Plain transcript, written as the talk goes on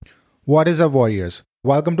What is up, warriors?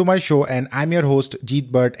 Welcome to my show, and I'm your host,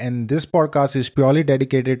 Jeet Bhatt. And this podcast is purely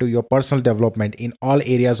dedicated to your personal development in all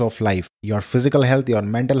areas of life: your physical health, your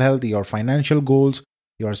mental health, your financial goals,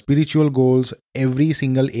 your spiritual goals, every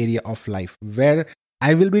single area of life. Where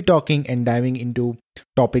I will be talking and diving into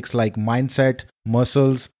topics like mindset,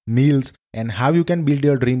 muscles, meals, and how you can build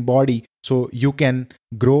your dream body so you can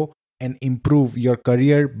grow and improve your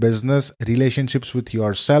career, business, relationships with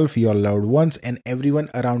yourself, your loved ones, and everyone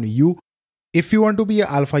around you. If you want to be an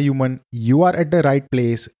alpha human, you are at the right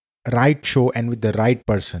place, right show, and with the right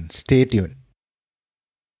person. Stay tuned.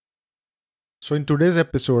 So, in today's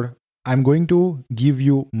episode, I'm going to give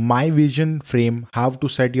you my vision frame, how to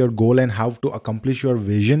set your goal and how to accomplish your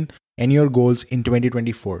vision and your goals in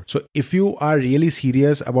 2024. So, if you are really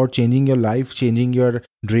serious about changing your life, changing your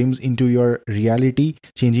dreams into your reality,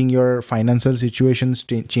 changing your financial situations,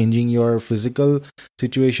 changing your physical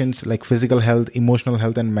situations like physical health, emotional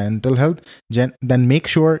health, and mental health, then make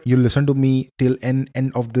sure you listen to me till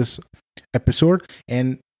end of this episode.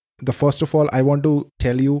 And the first of all, I want to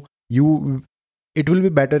tell you, you it will be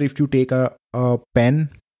better if you take a pen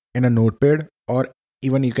and a notepad, or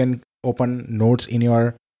even you can open notes in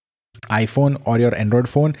your iPhone or your Android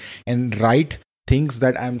phone and write things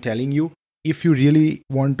that I'm telling you if you really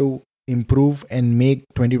want to improve and make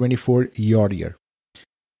 2024 your year.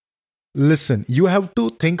 Listen, you have to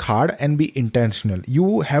think hard and be intentional.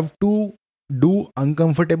 You have to do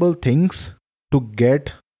uncomfortable things to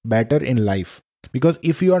get better in life. Because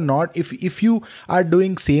if you are not, if you are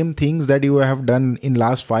doing same things that you have done in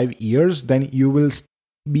last 5 years, then you will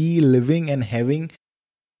be living and having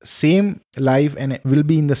same life and will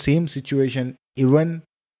be in the same situation even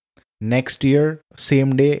next year,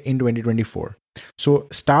 same day in 2024. So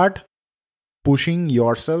start pushing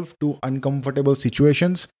yourself to uncomfortable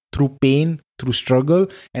situations through pain, through struggle.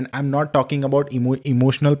 And I'm not talking about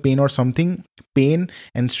emotional pain or something, pain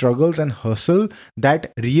and struggles and hustle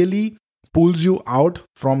that really pulls you out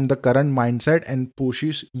from the current mindset and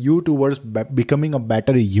pushes you towards becoming a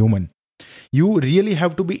better human. You really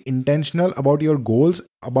have to be intentional about your goals,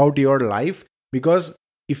 about your life, because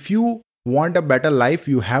if you want a better life,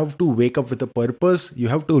 you have to wake up with a purpose, you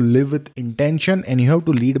have to live with intention, and you have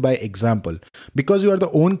to lead by example, because you are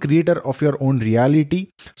the own creator of your own reality.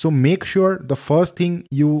 So make sure the first thing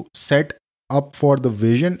you set up for the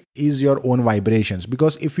vision is your own vibrations,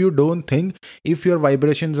 because if you don't think, if your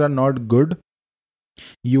vibrations are not good,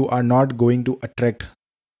 you are not going to attract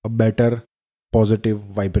a better positive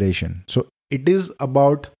vibration. So it is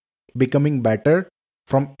about becoming better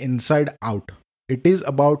from inside out. It is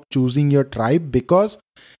about choosing your tribe, because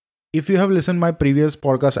if you have listened my previous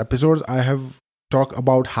podcast episodes, I have talked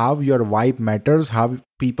about how your vibe matters, how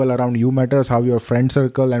people around you matters, how your friend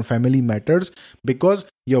circle and family matters, because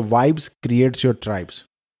your vibes creates your tribes.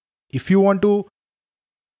 If you want to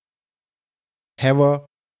have a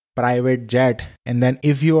private jet, and then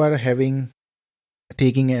if you are having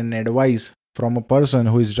taking an advice from a person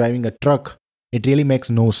who is driving a truck, it really makes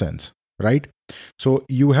no sense, right? So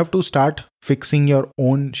you have to start fixing your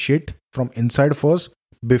own shit from inside first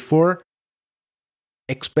before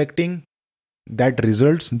expecting that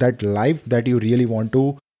results, that life that you really want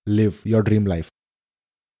to live, your dream life.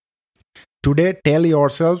 Today, tell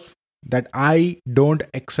yourself that I don't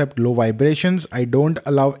accept low vibrations. I don't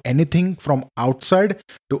allow anything from outside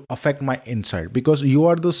to affect my inside, because you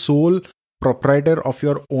are the sole proprietor of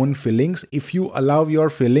your own feelings. If you allow your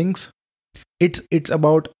feelings, it's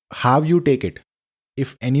about how you take it.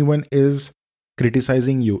 If anyone is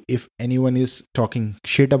criticizing you, if anyone is talking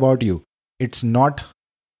shit about you, it's not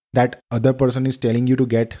that other person is telling you to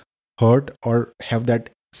get hurt or have that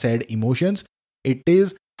sad emotions. It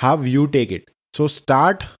is how you take it. So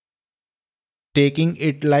start taking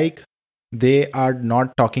it like they are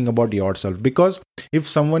not talking about yourself, because if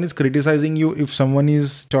someone is criticizing you, if someone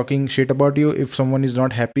is talking shit about you, if someone is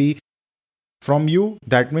not happy from you,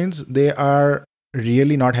 that means they are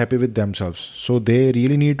really not happy with themselves. So they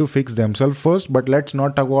really need to fix themselves first. But let's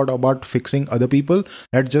not talk about fixing other people.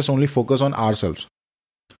 Let's just only focus on ourselves.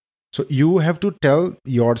 So you have to tell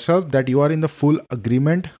yourself that you are in the full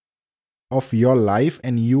agreement of your life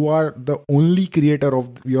and you are the only creator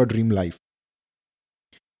of your dream life.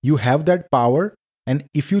 You have that power, and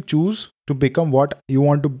if you choose to become what you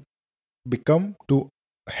want to become, to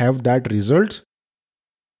have that results,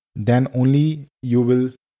 then only you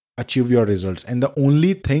will achieve your results. And the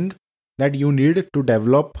only thing that you need to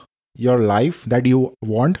develop your life that you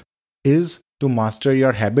want is to master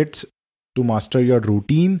your habits, to master your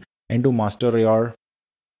routine, and to master your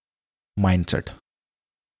mindset.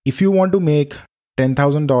 If you want to make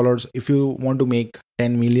 $10,000, if you want to make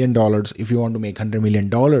 $10 million, if you want to make $100 million,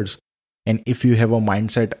 And if you have a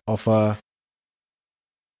mindset of a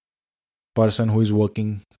person who is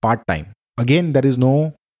working part time, again, there is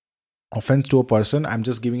no offense to a person. I'm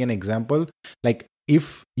just giving an example. Like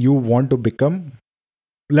if you want to become,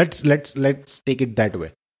 let's take it that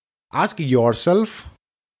way. Ask yourself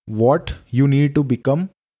what you need to become,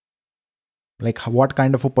 like what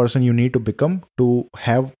kind of a person you need to become to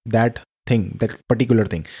have that thing, that particular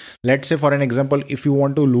thing. Let's say for an example, if you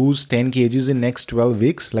want to lose 10 kgs in next 12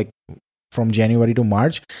 weeks, like from January to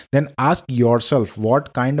March, then ask yourself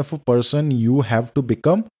what kind of a person you have to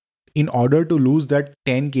become in order to lose that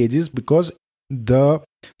 10 kgs, because the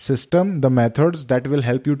system, the methods that will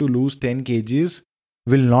help you to lose 10 kgs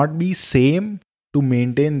will not be same to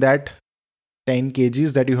maintain that 10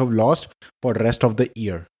 kgs that you have lost for rest of the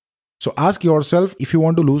year. So ask yourself, if you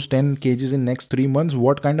want to lose 10 kgs in next 3 months,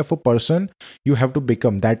 what kind of a person you have to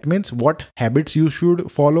become. That means what habits you should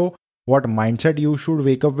follow, what mindset you should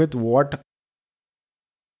wake up with, what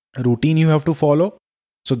routine you have to follow.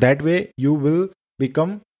 So that way you will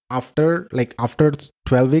become after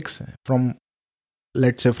 12 weeks, from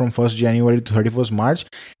let's say from 1st January to 31st March,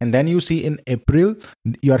 and then you see in April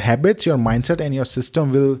your habits, your mindset and your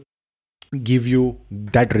system will give you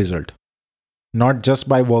that result. Not just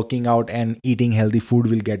by working out and eating healthy food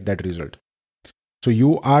will get that result. So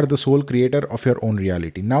you are the sole creator of your own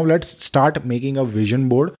reality. Now let's start making a vision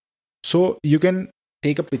board. So you can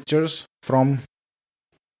take a pictures from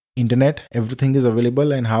internet, everything is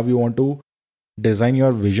available, and how you want to design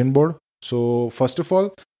your vision board. So first of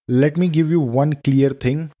all, let me give you one clear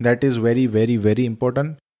thing that is very, very, very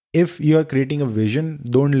important. If you are creating a vision,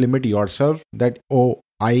 don't limit yourself that, oh,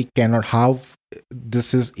 I cannot, how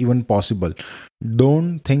this is even possible.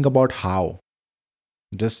 Don't think about how,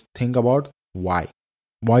 just think about why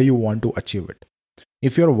you want to achieve it.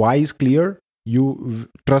 If your why is clear, you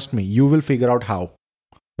trust me, you will figure out how.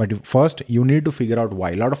 But first you need to figure out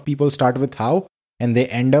why. A lot of people start with how and they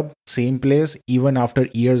end up same place even after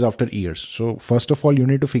years. So first of all, you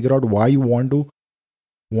need to figure out why you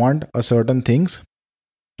want a certain things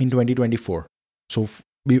in 2024. So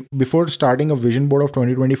before starting a vision board of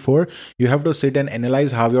 2024, you have to sit and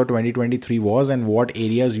analyze how your 2023 was and what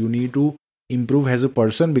areas you need to improve as a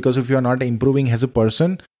person. Because if you are not improving as a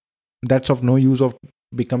person, that's of no use of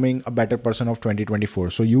becoming a better person of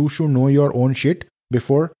 2024. So you should know your own shit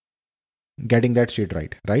before getting that shit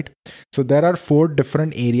right. So there are 4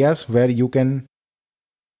 different areas where you can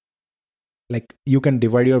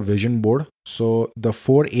divide your vision board. So the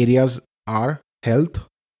 4 areas are health,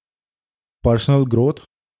 personal growth,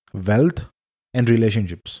 wealth, and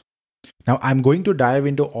relationships. Now I'm going to dive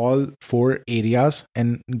into all 4 areas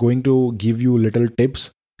and going to give you little tips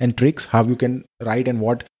and tricks how you can write and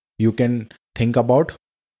what you can think about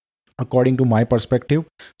according to my perspective.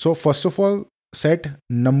 So first of all, set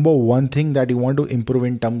number 1 thing that you want to improve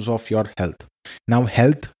in terms of your health. Now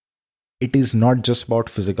health, it is not just about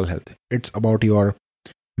physical health. It's about your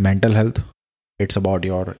mental health. It's about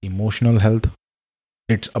your emotional health.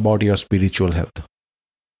 It's about your spiritual health.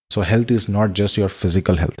 So health is not just your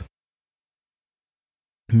physical health.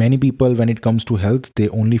 Many people, when it comes to health, they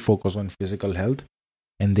only focus on physical health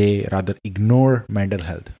and they rather ignore mental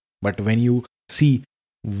health. But when you see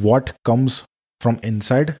what comes from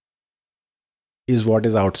inside is what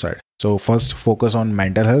is outside. So first focus on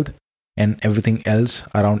mental health and everything else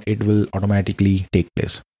around it will automatically take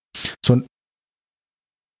place. So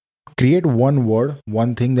create one word,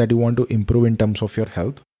 one thing that you want to improve in terms of your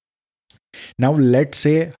health. Now let's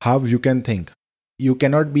say how you can think. You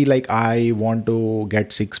cannot be like, I want to get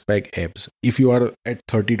 6-pack abs. If you are at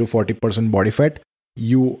 30 to 40% body fat,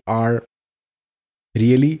 you are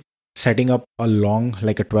really setting up a long,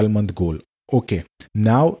 like a 12-month goal. Okay.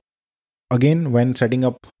 Now, again, when setting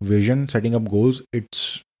up vision, setting up goals, it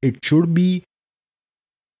should be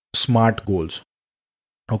smart goals.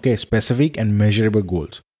 Okay. Specific and measurable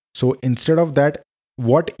goals. So instead of that,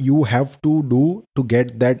 what you have to do to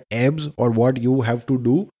get that abs or what you have to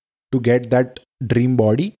do to get that dream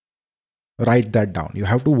body, write that down. You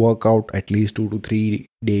have to work out at least 2 to 3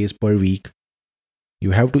 days per week.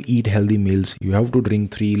 You have to eat healthy meals. You have to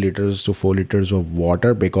drink 3 liters to 4 liters of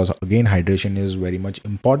water, because again, hydration is very much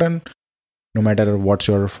important. No matter what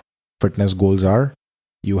your fitness goals are,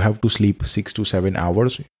 you have to sleep 6 to 7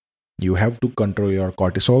 hours. You have to control your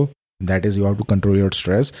cortisol. That is, you have to control your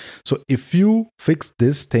stress. So if you fix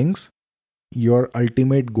these things, your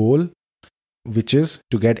ultimate goal, which is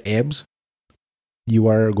to get abs, you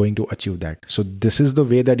are going to achieve that. So this is the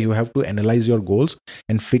way that you have to analyze your goals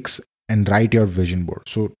and fix and write your vision board.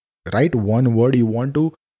 So write one word you want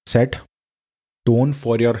to set tone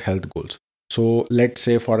for your health goals. So let's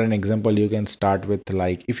say for an example, you can start with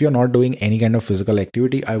like, if you're not doing any kind of physical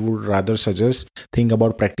activity, I would rather suggest think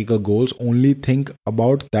about practical goals. Only think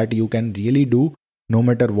about that you can really do no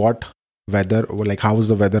matter what weather, or like how is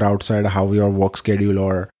the weather outside, how your work schedule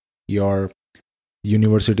or your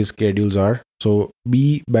university schedules are. So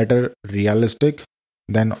be better realistic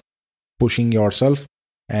than pushing yourself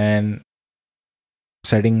and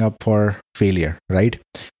setting up for failure, right?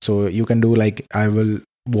 So you can do like, I will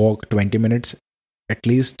walk 20 minutes at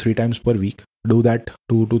least 3 times per week. Do that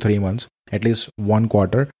 2 to 3 months, at least 1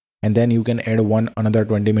 quarter, and then you can add one another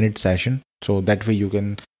 20-minute session. So that way you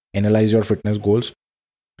can analyze your fitness goals.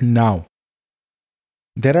 Now,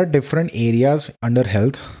 there are different areas under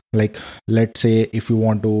health. Like, let's say if you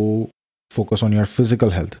want to focus on your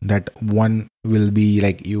physical health, that one will be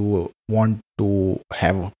like you want to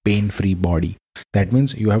have a pain-free body. That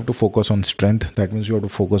means you have to focus on strength. That means you have to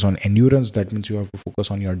focus on endurance. That means you have to focus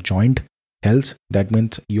on your joint health. That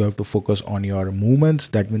means you have to focus on your movements.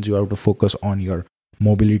 That means you have to focus on your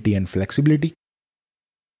mobility and flexibility.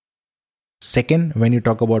 Second, when you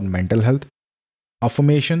talk about mental health,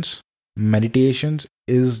 affirmations, meditations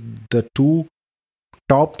is the two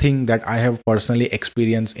top thing that I have personally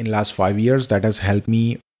experienced in last 5 years that has helped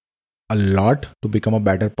me a lot to become a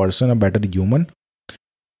better person, a better human.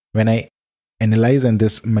 When I analyze, and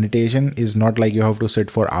this meditation is not like you have to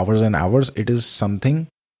sit for hours and hours. It is something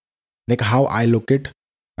like how I look at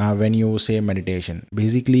when you say meditation.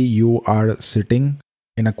 Basically, you are sitting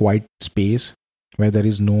in a quiet space where there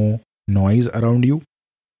is no noise around you.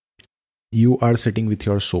 You are sitting with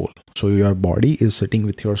your soul. So your body is sitting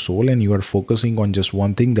with your soul and you are focusing on just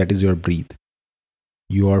one thing, that is your breathe.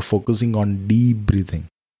 You are focusing on deep breathing.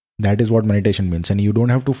 That is what meditation means. And you don't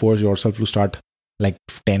have to force yourself to start like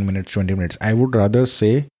 10 minutes, 20 minutes. I would rather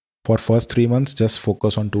say for first 3 months, just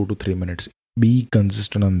focus on 2 to 3 minutes. Be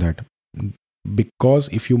consistent on that. Because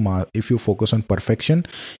if you focus on perfection,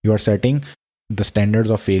 you are setting the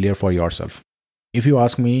standards of failure for yourself. If you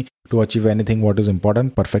ask me to achieve anything, what is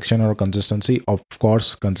important, perfection or consistency? Of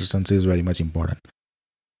course, consistency is very much important.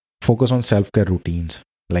 Focus on self-care routines,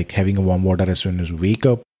 like having a warm water as soon as you wake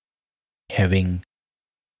up, having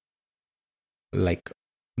like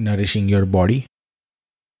nourishing your body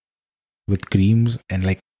with creams and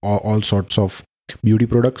like all sorts of beauty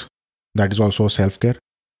products. That is also self-care.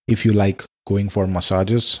 If you like going for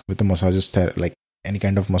massages with a massages, like any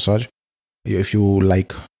kind of massage, if you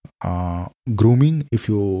like grooming, if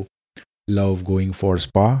you love going for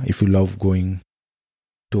spa, if you love going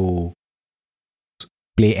to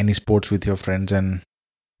play any sports with your friends and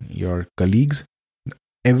your colleagues,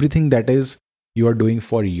 everything that is you are doing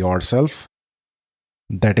for yourself,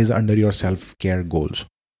 that is under your self-care goals,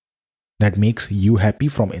 that makes you happy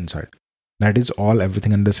from inside. That is all,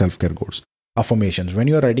 everything under self-care goals. Affirmations, when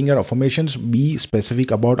you are writing your affirmations, be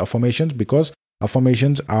specific about affirmations, because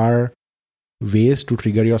affirmations are ways to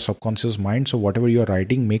trigger your subconscious mind. So whatever you're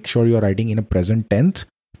writing, make sure you're writing in a present tense,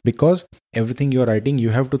 because everything you're writing, you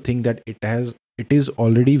have to think that it is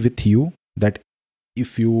already with you. That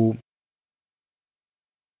if you,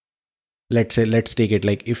 let's take it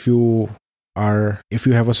like, if you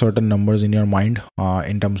have a certain numbers in your mind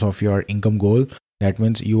in terms of your income goal, that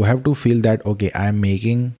means you have to feel that, okay, I'm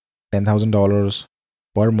making $10,000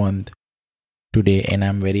 per month today, and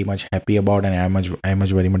I'm very much happy about, and I'm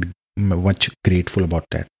very much grateful about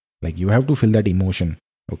that. Like, you have to feel that emotion.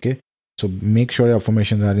 Okay, so make sure your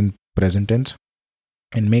affirmations are in present tense,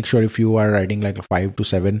 and make sure if you are writing like 5 to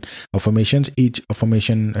 7 affirmations, each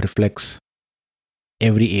affirmation reflects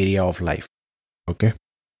every area of life. Okay,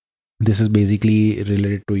 this is basically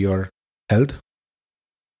related to your health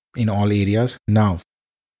in all areas. Now,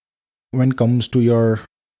 when it comes to your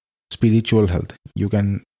spiritual health, you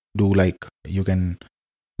can do like, you can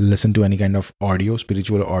listen to any kind of audio,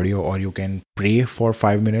 spiritual audio, or you can pray for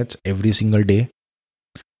 5 minutes every single day.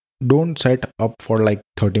 Don't set up for like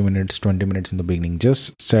 30 minutes, 20 minutes in the beginning.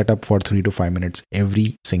 Just set up for 3 to 5 minutes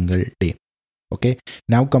every single day. Okay,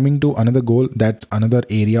 now coming to another goal, that's another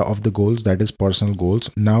area of the goals, that is personal goals.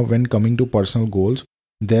 Now, when coming to personal goals,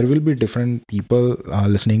 there will be different people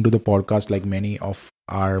listening to the podcast, like many of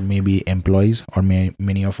our maybe employees, or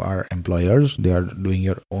many of our employers, they are doing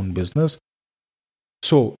your own business.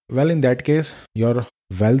 So, well, in that case, your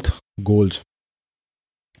wealth goals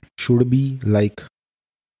should be like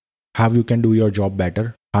how you can do your job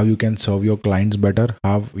better, how you can serve your clients better,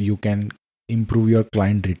 how you can improve your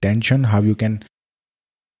client retention, how you can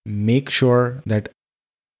make sure that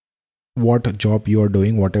what job you are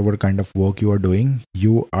doing, whatever kind of work you are doing,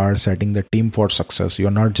 you are setting the team for success.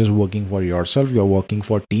 You're not just working for yourself, you're working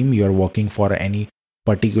for team, you're working for any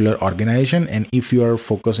particular organization. And if you are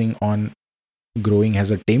focusing on growing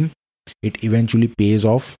as a team, it eventually pays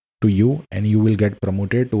off to you, and you will get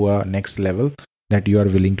promoted to a next level that you are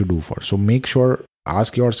willing to do for. So make sure,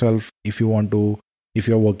 ask yourself, if you want to, if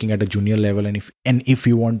you're working at a junior level, and if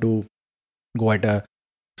you want to go at a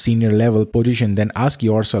senior level position, then ask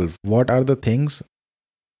yourself, what are the things,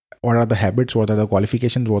 what are the habits, what are the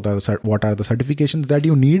qualifications, what are the certifications that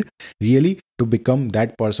you need really to become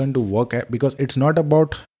that person to work at. Because it's not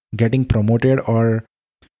about getting promoted or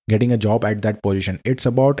getting a job at that position, it's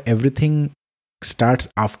about everything starts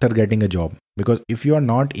after getting a job. Because if you are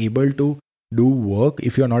not able to do work,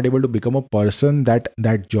 if you are not able to become a person that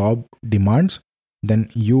that job demands, then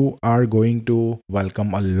you are going to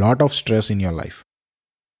welcome a lot of stress in your life.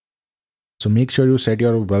 So make sure you set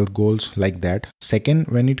your wealth goals like that. Second,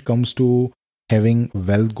 when it comes to having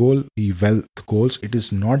wealth goals, it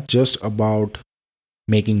is not just about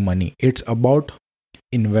making money. It's about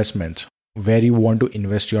investments, where you want to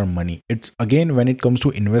invest your money. It's again, when it comes to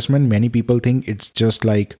investment, many people think it's just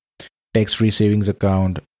like tax-free savings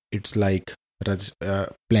account. It's like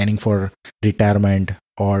planning for retirement,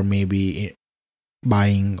 or maybe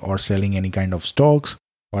buying or selling any kind of stocks,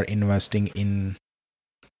 or investing in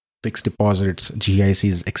fixed deposits,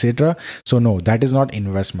 GICs, etc. So no, that is not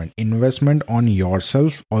investment. Investment on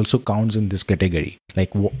yourself also counts in this category.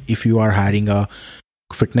 Like if you are hiring a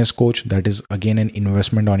fitness coach, that is again an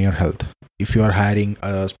investment on your health. If you are hiring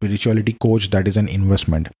a spirituality coach, that is an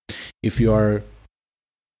investment. If you are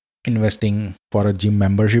investing for a gym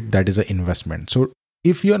membership, that is an investment. So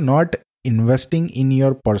if you're not investing in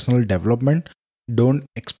your personal development, don't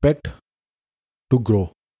expect to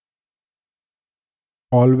grow.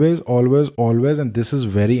 Always, and this is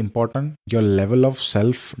very important, your level of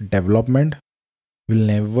self development will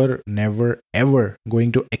never ever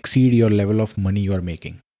going to exceed your level of money you are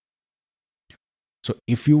making. So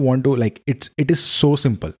if you want to, like, it is so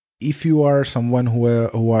simple. If you are someone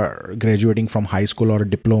who are graduating from high school or a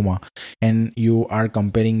diploma, and you are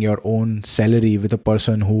comparing your own salary with a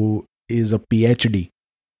person who is a PhD,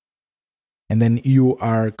 and then you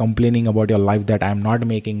are complaining about your life that I'm not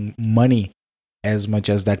making money as much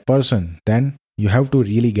as that person, then you have to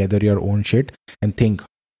really gather your own shit and think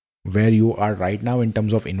where you are right now in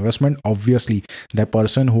terms of investment. Obviously, the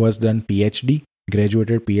person who has done PhD,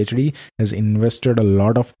 graduated PhD, has invested a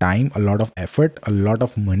lot of time, a lot of effort, a lot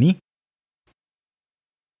of money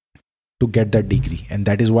to get that degree, and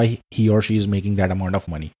that is why he or she is making that amount of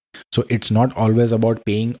money. So it's not always about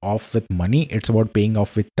paying off with money, it's about paying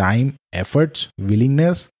off with time, efforts,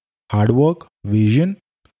 willingness, hard work, vision.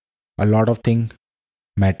 A lot of things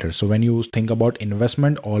matter. So when you think about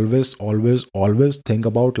investment, always think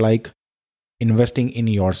about like investing in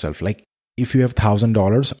yourself. Like if you have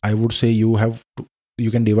 $1,000, I would say you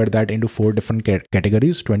can divide that into four different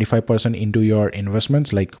categories. 25% into your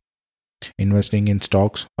investments, like investing in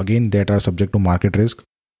stocks, again, that are subject to market risk.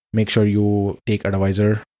 Make sure you take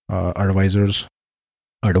advisors advice,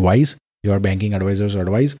 your banking advisors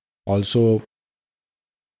advice. Also,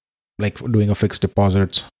 like doing a fixed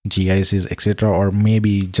deposits, GICs, etc., or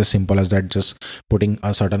maybe just simple as that, just putting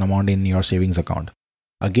a certain amount in your savings account.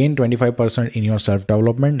 Again, 25% in your self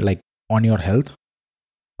development, like on your health.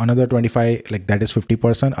 Another 25, like that is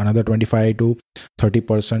 50%. Another 25 to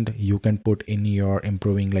 30% you can put in your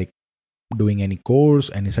improving, like doing any course,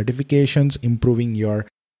 any certifications, improving your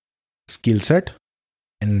skill set.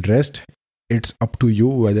 And rest, it's up to you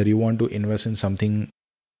whether you want to invest in something,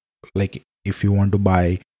 like if you want to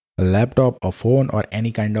buy a laptop, a phone, or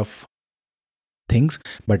any kind of things.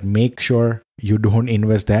 But make sure you don't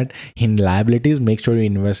invest that in liabilities. Make sure you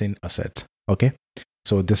invest in assets. Okay,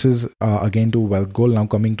 so this is again to wealth goal. Now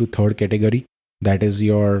coming to third category, that is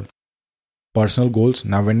your personal goals.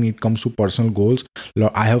 Now when it comes to personal goals,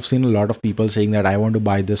 I have seen a lot of people saying that I want to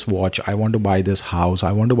buy this watch, I want to buy this house,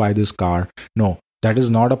 I want to buy this car. No, that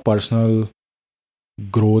is not a personal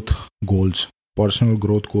growth goals. Personal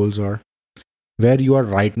growth goals are where you are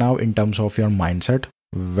right now in terms of your mindset,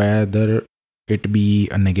 whether it be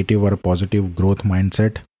a negative or a positive growth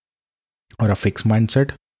mindset or a fixed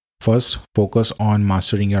mindset. First, focus on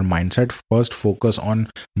mastering your mindset. First, focus on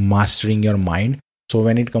mastering your mind. So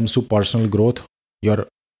when it comes to personal growth,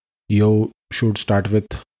 you should start with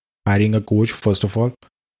hiring a coach first of all.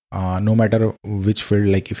 No matter which field,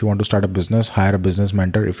 like if you want to start a business, hire a business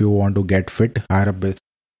mentor. If you want to get fit, hire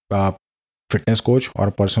a fitness coach or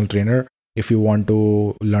a personal trainer. If you want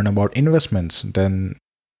to learn about investments, then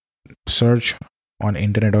search on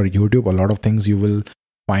internet or YouTube. A lot of things you will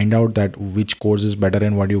find out that which course is better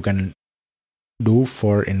and what you can do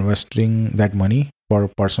for investing that money for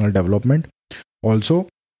personal development. Also,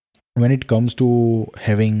 when it comes to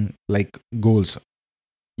having like goals,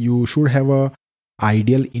 you should have a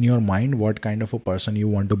ideal in your mind what kind of a person you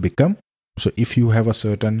want to become. So if you have a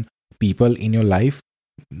certain people in your life,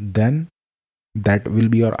 then that will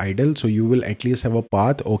be your ideal. So you will at least have a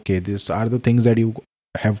path. Okay, these are the things that you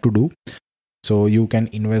have to do. So you can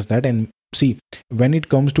invest that. And see, when it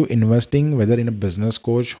comes to investing, whether in a business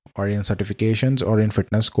coach or in certifications or in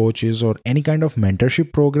fitness coaches or any kind of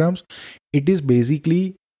mentorship programs, it is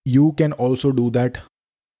basically, you can also do that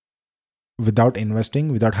without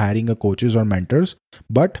investing, without hiring a coaches or mentors.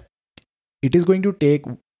 But it is going to take,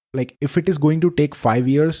 like, if it is going to take 5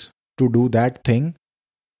 years to do that thing,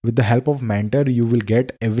 with the help of mentor you will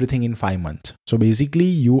get everything in 5 months. So basically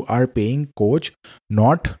you are paying coach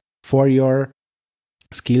not for your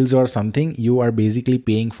skills or something, you are basically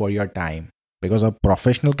paying for your time, because a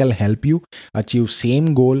professional can help you achieve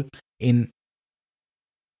same goal in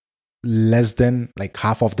less than like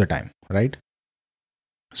half of the time, right?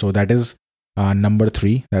 So that is number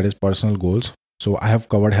 3, that is personal goals. So I have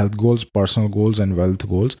covered health goals, personal goals, and wealth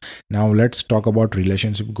goals. Now let's talk about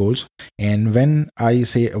relationship goals. And when I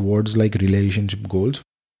say words like relationship goals,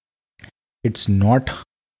 it's not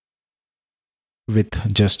with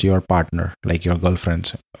just your partner, like your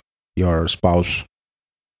girlfriends, your spouse.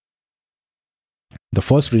 The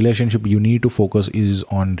first relationship you need to focus is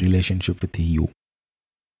on relationship with you.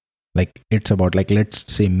 Like it's about, like,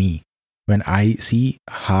 let's say me, when I see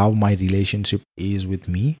how my relationship is with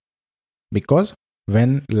me, because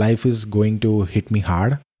when life is going to hit me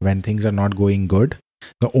hard, when things are not going good,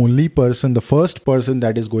 the first person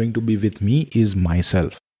that is going to be with me is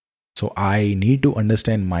myself. So I need to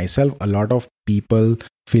understand myself. A lot of people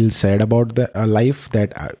feel sad about the life,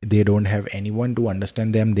 that they don't have anyone to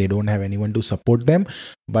understand them, they don't have anyone to support them.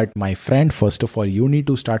 But my friend, first of all, you need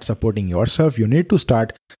to start supporting yourself. You need to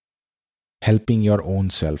start helping your own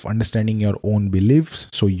self, understanding your own beliefs,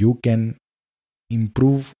 so you can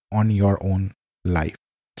improve on your own life.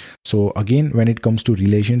 So again, when it comes to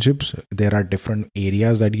relationships, there are different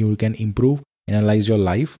areas that you can improve, analyze your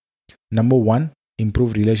life. Number 1,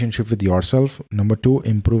 improve relationship with yourself. Number 2,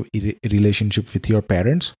 improve relationship with your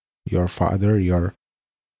parents, your father, your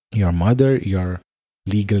mother, your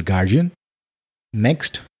legal guardian.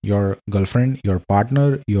 Next, your girlfriend, your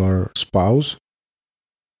partner, your spouse.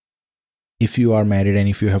 If you are married and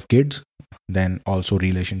if you have kids, then also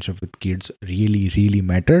relationship with kids really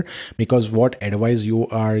matter, because what advice you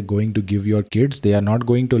are going to give your kids, they are not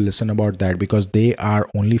going to listen about that, because they are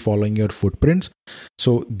only following your footprints.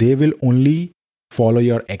 So they will only follow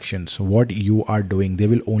your actions, what you are doing, they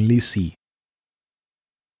will only see.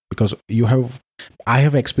 Because I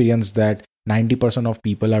have experienced that 90% of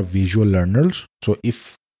people are visual learners. So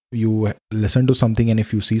if you listen to something and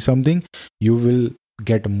if you see something, you will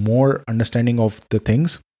get more understanding of the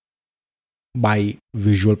things by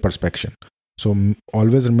visual perspective. So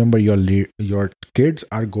always remember, your kids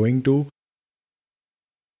are going to,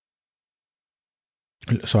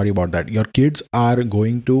 sorry about that, your kids are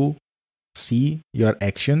going to see your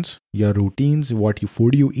actions, your routines, what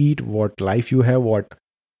food you eat, what life you have, what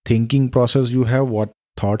thinking process you have, what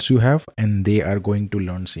thoughts you have, and they are going to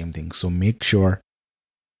learn same thing. So make sure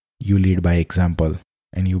you lead by example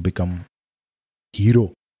and you become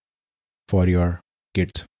hero for your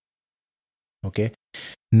kids. Okay,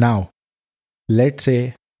 now let's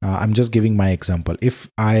say, I'm just giving my example. If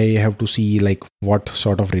I have to see like what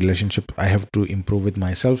sort of relationship I have to improve with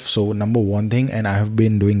myself, so number 1 thing, and I have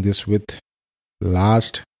been doing this with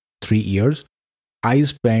last 3 years, I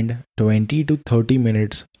spend 20 to 30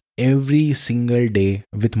 minutes every single day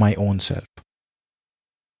with my own self,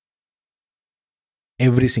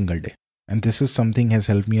 every single day. And this is something has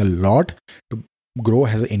helped me a lot to grow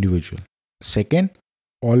as an individual. Second,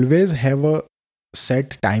 always have a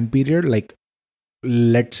set time period. Like,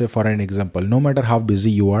 let's say for an example, no matter how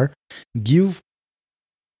busy you are, give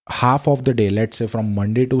half of the day, let's say from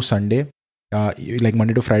Monday to Sunday, like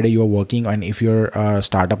Monday to Friday you are working, and if you're a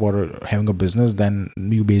startup or having a business, then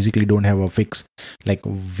you basically don't have a fix like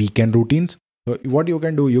weekend routines. So what you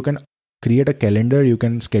can do, you can create a calendar, you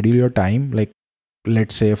can schedule your time. Like,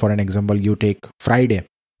 let's say for an example, you take Friday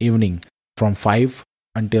evening from 5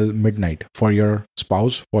 until midnight for your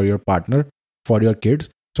spouse, for your partner, for your kids.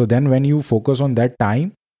 So then when you focus on that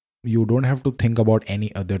time, you don't have to think about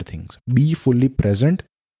any other things. Be fully present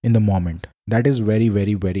in the moment. That is very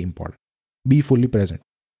important. Be fully present.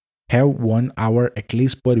 Have 1 hour at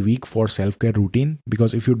least per week for self-care routine,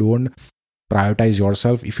 because if you don't prioritize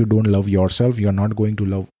yourself, if you don't love yourself, you're not going to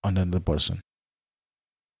love another person.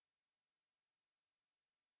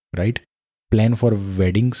 Right? Plan for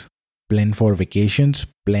weddings, plan for vacations,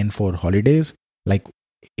 plan for holidays. Like,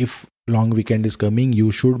 if long weekend is coming,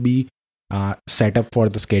 you should be set up for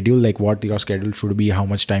the schedule, like what your schedule should be, how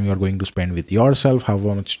much time you are going to spend with yourself, how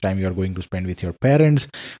much time you are going to spend with your parents,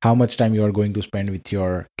 how much time you are going to spend with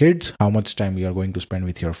your kids, how much time you are going to spend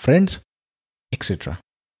with your friends, etc.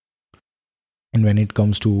 And when it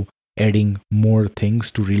comes to adding more things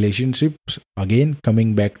to relationships, again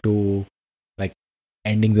coming back to like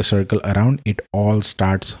ending the circle around, it all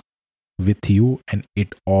starts with you and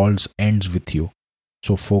it all ends with you.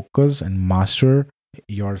 So focus and master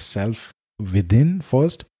yourself within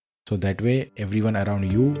first, so that way everyone around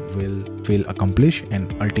you will feel accomplished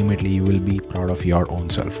and ultimately you will be proud of your own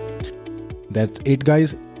self. That's it,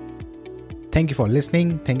 guys. Thank you for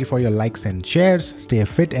listening. Thank you for your likes and shares. Stay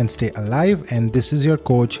fit and stay alive. And this is your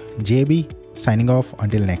coach JB signing off.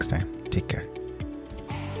 Until next time, take care.